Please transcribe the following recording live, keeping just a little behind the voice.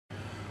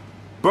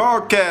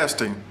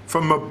Broadcasting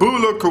from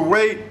Mabula,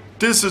 Kuwait,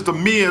 this is the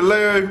Me and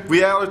Larry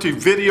reality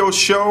video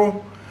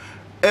show,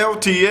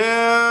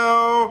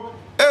 LTL,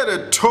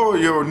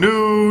 Editorial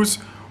News,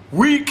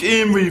 Week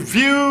in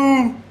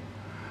Review,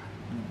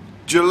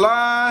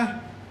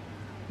 July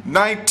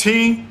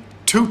 19,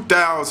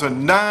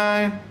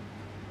 2009.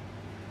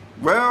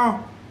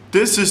 Well,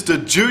 this is the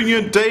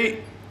junior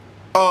date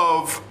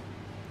of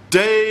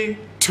day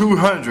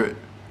 200.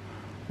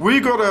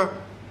 We're going to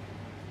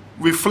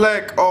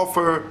reflect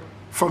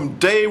from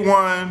day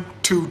 1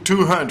 to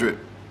 200.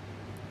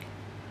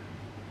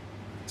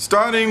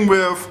 Starting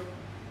with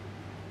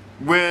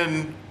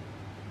when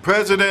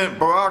President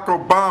Barack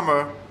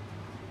Obama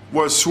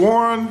was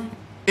sworn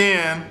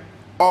in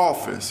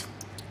office.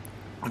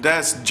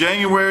 That's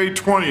January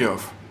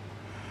 20th.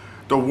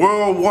 The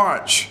world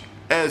watched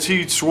as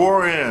he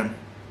swore in.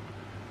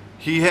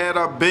 He had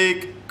a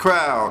big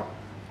crowd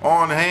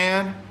on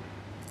hand,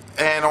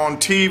 and on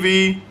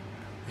TV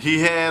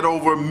he had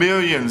over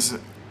millions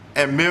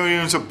and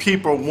millions of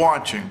people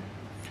watching.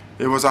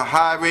 It was a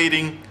high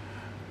rating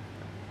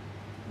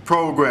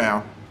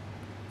program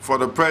for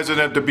the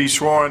president to be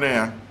sworn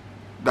in,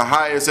 the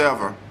highest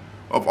ever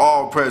of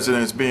all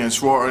presidents being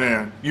sworn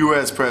in,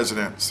 U.S.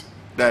 presidents,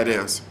 that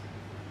is.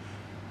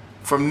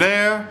 From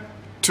there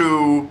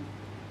to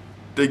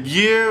the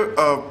year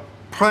of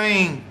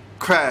plane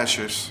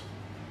crashes,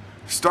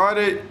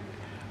 started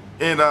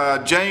in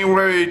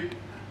January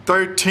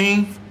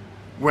 13th,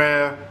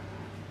 where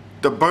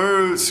the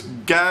birds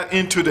got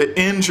into the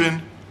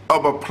engine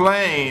of a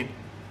plane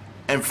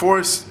and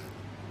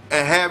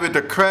have it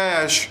to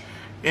crash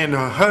in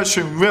the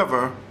Hudson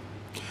River,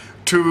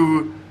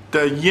 to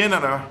the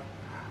Yenana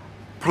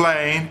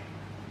plane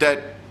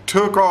that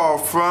took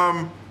off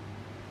from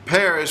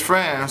Paris,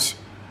 France,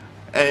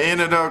 and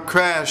ended up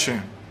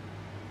crashing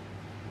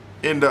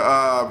in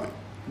the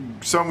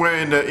somewhere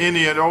in the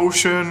Indian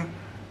Ocean,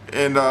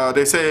 and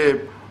they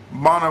say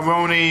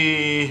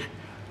Monterey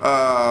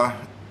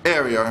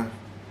area,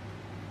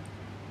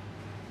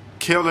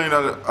 killing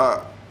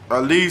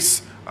at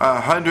least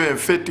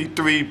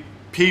 153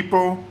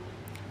 people.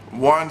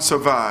 One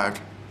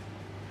survived.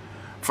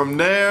 From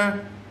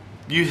there,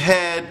 you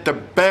had the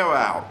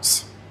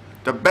bailouts.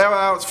 The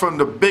bailouts from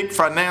the big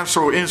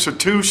financial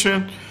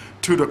institution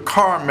to the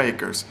car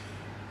makers.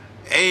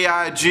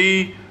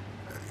 AIG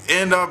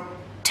end up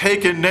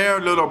taking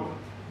their little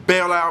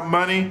bailout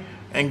money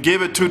and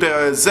give it to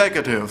their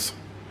executives,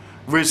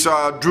 which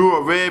drew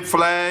a red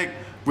flag,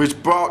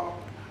 which brought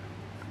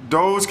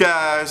those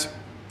guys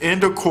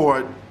into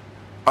court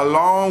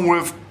along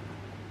with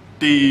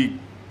the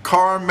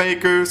car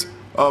makers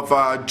of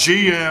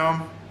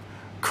GM,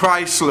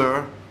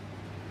 Chrysler,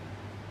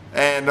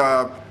 and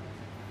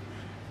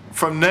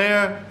from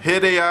there, here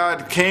they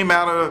are, came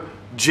out of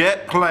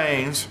jet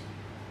planes,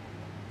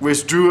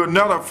 which drew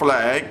another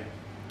flag.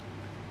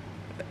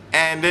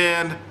 And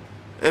then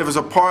it was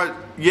a part,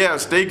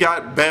 yes, they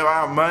got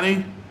bailout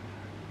money.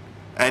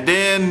 And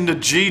then the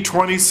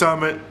G20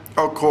 summit,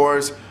 of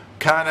course,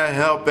 kind of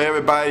helped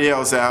everybody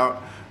else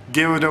out,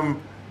 giving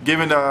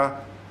the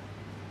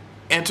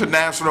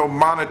International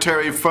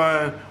Monetary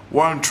Fund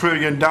 $1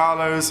 trillion,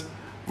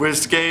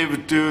 which gave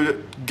it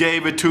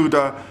to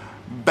the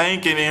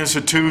banking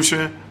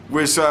institution,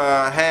 which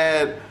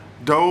had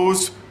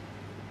those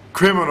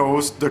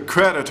criminals, the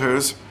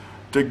creditors,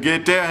 to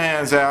get their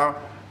hands out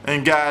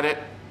and got it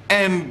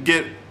and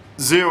get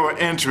zero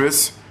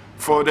interest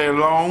for their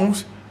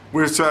loans,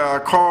 which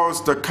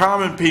caused the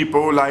common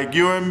people like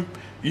you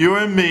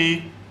and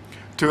me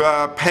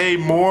to pay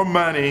more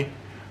money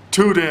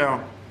to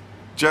them,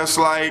 just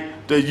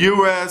like the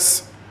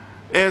U.S.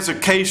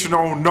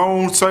 Educational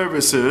Loan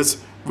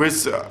Services,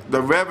 which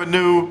the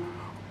Revenue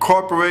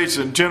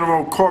Corporation,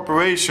 General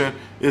Corporation,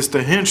 is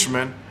the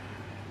henchman.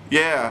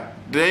 Yeah,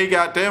 they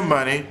got their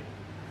money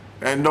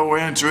and no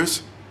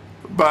interest,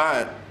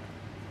 but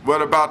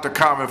what about the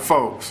common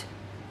folks?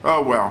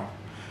 Oh well.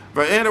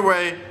 But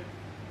anyway,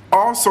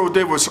 also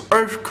there was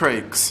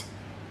earthquakes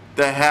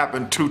that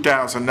happened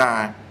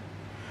 2009.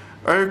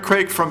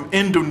 Earthquake from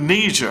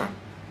Indonesia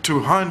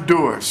to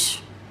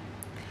Honduras.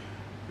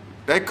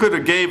 They could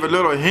have gave a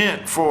little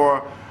hint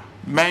for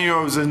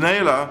Manuel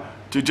Zanella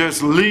to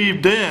just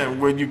leave then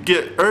when you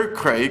get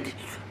earthquake,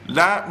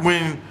 not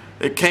when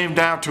it came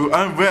down to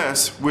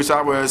unrest, which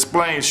I will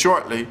explain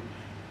shortly.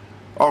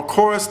 Of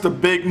course, the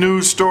big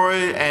news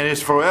story, and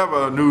it's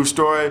forever a news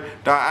story,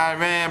 the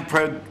Iran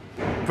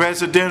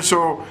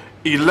presidential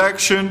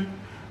election,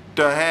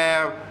 to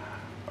have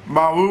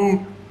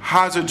Masoud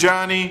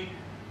Hajjani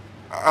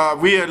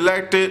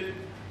re-elected,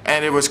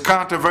 and it was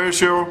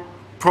controversial.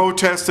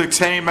 Protesters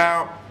came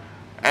out,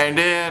 and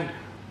then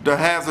to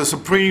have the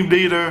supreme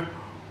leader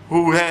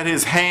who had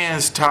his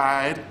hands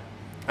tied,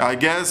 I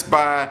guess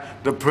by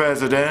the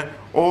president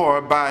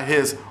or by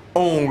his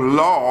own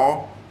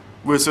law,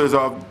 which is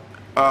the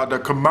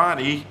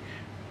Kamani,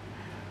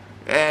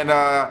 and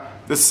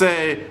to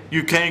say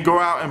you can't go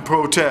out and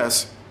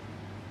protest,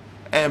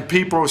 and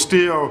people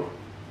still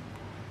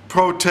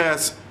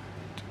protest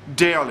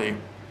daily.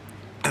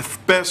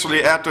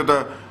 especially after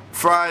the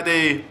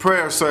Friday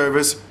prayer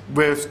service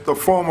with the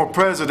former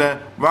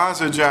president,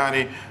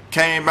 Rafsanjani,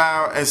 came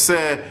out and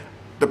said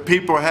the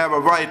people have a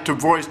right to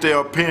voice their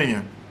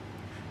opinion.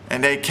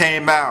 And they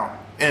came out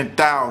in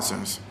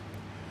thousands.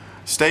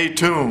 Stay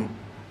tuned.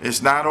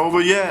 It's not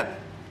over yet.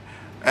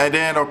 And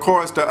then, of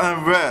course, the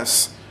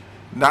unrest,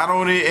 not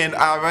only in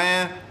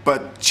Iran,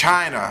 but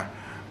China.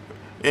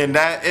 In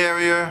that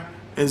area,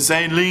 in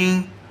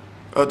Xianling,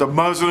 the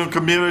Muslim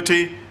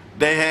community,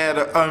 they had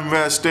an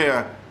unrest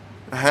there.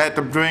 Had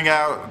to bring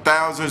out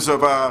thousands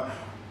of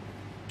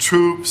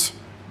troops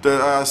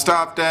to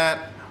stop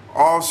that.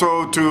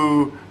 Also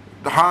to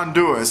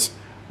Honduras,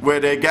 where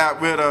they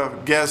got rid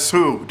of, guess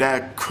who?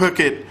 That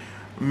crooked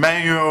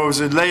Manuel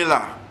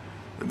Zelaya,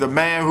 the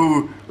man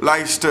who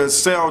likes to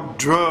sell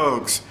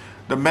drugs,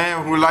 the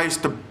man who likes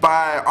to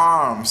buy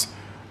arms,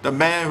 the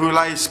man who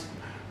likes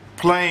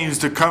planes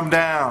to come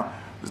down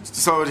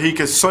so that he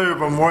could serve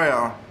them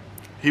well.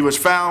 He was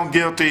found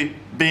guilty,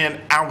 being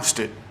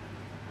ousted,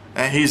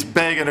 and he's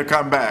begging to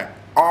come back.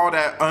 All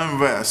that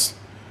unrest,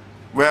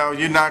 well,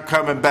 you're not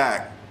coming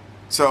back,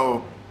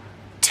 so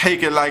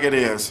take it like it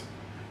is.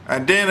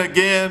 And then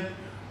again,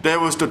 there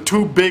was the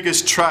two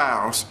biggest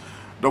trials.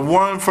 The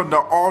one from the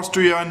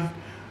Austrian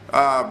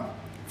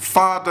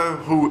father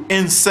who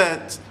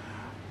incensed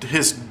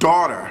his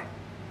daughter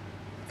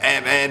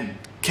and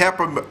kept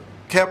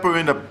her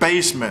in the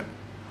basement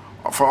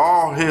for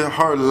all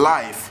her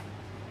life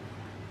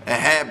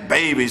and had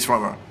babies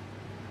from her.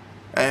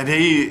 And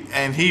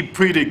he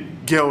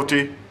pleaded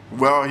guilty.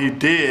 Well, he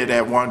did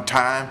at one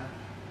time.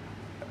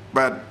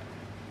 But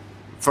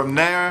from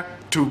there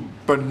to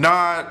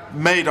Bernard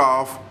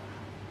Madoff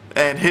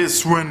and his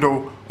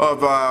swindle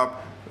of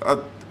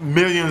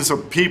millions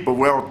of people,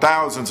 well,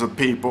 thousands of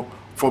people,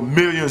 for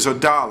millions of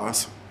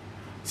dollars.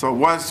 So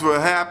what's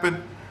what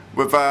happened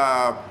with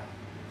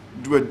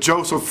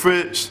Josef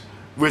Frizi,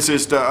 which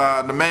is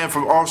the man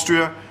from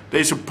Austria?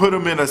 They should put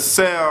him in a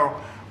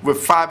cell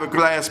with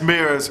fiberglass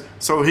mirrors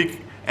and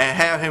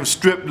have him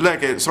stripped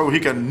naked so he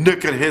can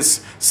look at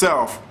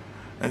himself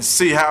and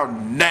see how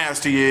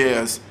nasty he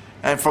is.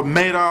 And for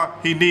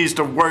Madoff, he needs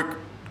to work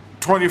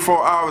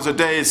 24 hours a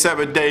day,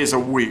 7 days a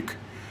week.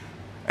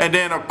 And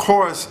then, of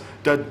course,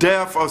 the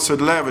death of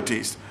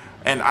celebrities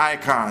and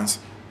icons,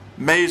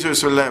 major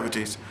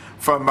celebrities,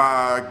 from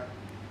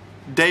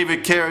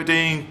David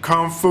Carradine,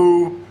 Kung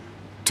Fu,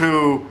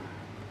 to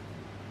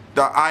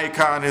the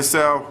icon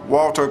himself,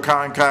 Walter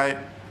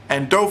Cronkite.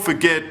 And don't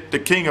forget the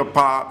king of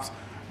pop,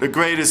 the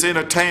greatest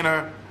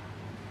entertainer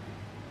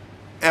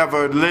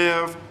ever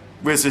lived,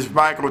 which is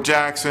Michael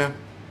Jackson.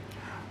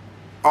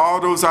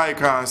 All those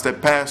icons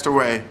that passed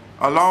away,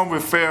 along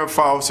with Farrah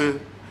Fawcett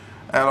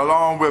and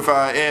along with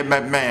Ed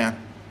McMahon.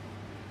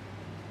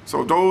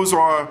 So those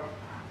are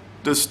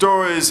the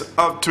stories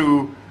up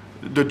to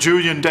the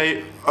Julian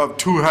date of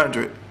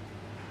 200.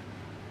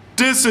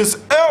 This is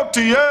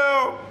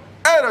LTL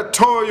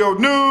Editorial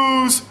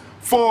News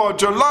for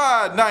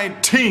July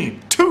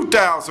 19,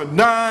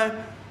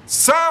 2009,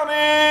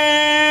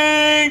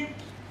 signing